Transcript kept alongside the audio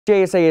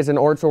JSA is an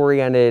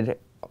arts-oriented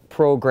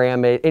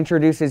program. It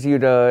introduces you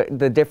to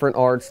the different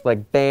arts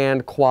like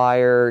band,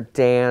 choir,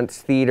 dance,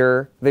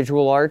 theater,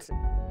 visual arts.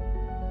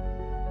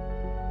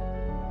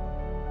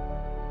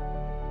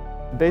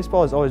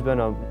 Baseball has always been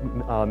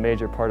a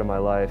major part of my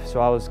life, so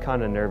I was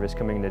kind of nervous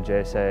coming to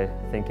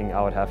JSA, thinking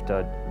I would have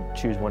to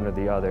choose one or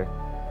the other.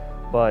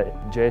 But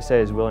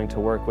JSA is willing to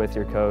work with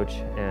your coach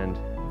and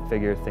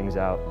figure things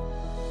out.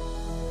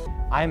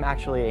 I'm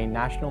actually a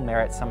national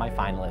merit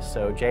semifinalist,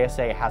 so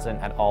JSA hasn't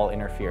at all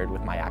interfered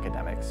with my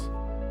academics.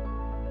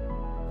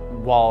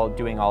 While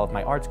doing all of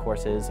my arts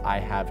courses, I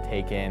have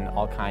taken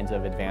all kinds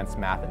of advanced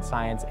math and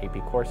science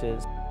AP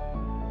courses.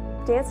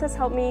 Dance has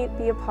helped me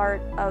be a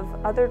part of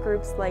other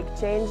groups like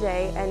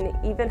J&J and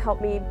even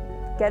helped me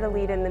get a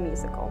lead in the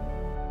musical.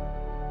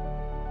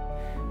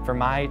 For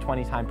my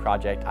 20-time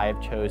project, I have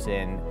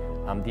chosen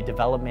the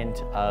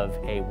development of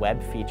a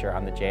web feature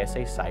on the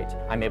JSA site.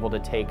 I'm able to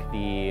take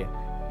the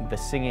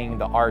singing,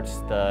 the arts,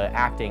 the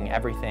acting,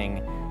 everything,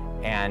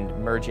 and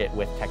merge it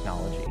with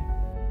technology.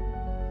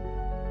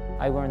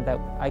 I learned that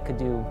I could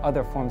do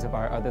other forms of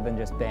art other than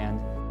just band.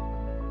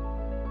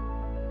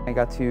 I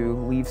got to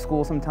leave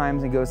school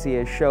sometimes and go see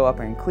a show up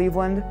in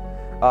Cleveland.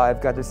 I've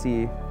got to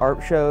see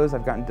art shows,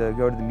 I've gotten to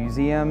go to the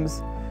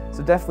museums.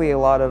 So definitely a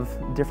lot of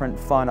different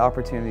fun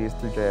opportunities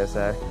through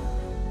JSA.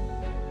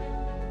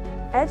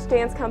 Edge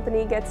Dance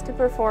Company gets to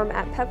perform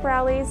at pep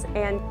rallies,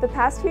 and the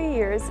past few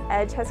years,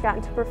 Edge has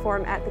gotten to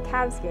perform at the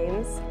Cavs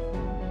games.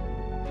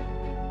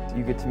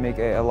 You get to make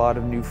a lot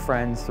of new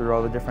friends through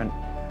all the different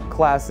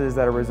classes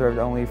that are reserved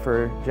only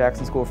for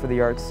Jackson School for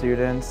the Arts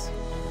students.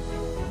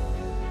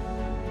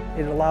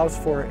 It allows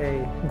for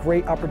a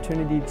great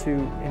opportunity to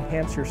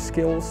enhance your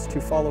skills, to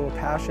follow a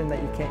passion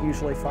that you can't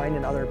usually find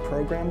in other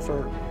programs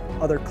or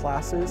other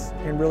classes,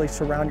 and really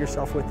surround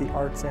yourself with the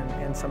arts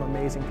and some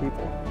amazing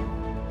people.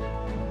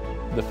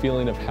 The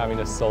feeling of having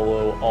a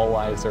solo, all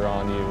eyes are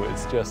on you,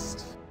 it's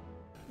just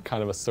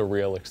kind of a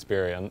surreal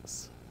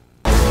experience.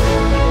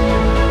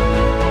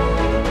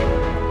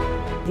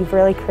 You've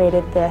really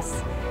created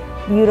this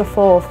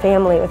beautiful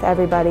family with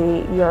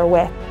everybody you're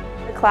with.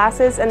 The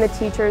classes and the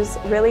teachers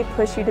really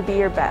push you to be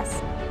your best.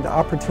 The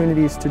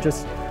opportunities to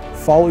just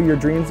follow your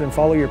dreams and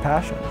follow your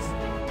passions.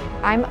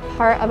 I'm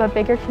part of a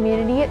bigger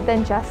community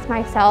than just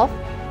myself,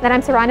 that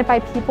I'm surrounded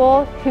by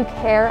people who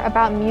care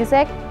about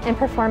music and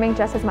performing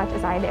just as much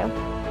as I do.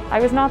 I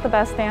was not the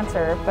best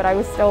dancer, but I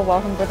was still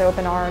welcomed with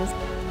open arms.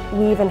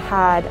 We even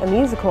had a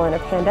musical in a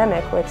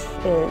pandemic, which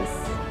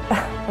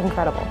is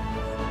incredible.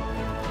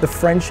 The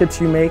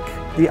friendships you make,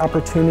 the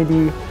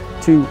opportunity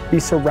to be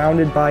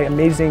surrounded by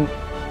amazing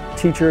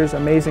teachers,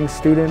 amazing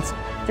students.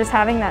 Just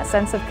having that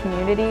sense of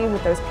community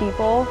with those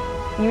people,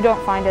 you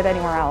don't find it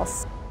anywhere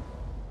else.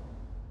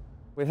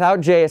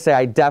 Without JSA,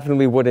 I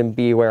definitely wouldn't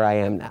be where I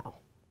am now.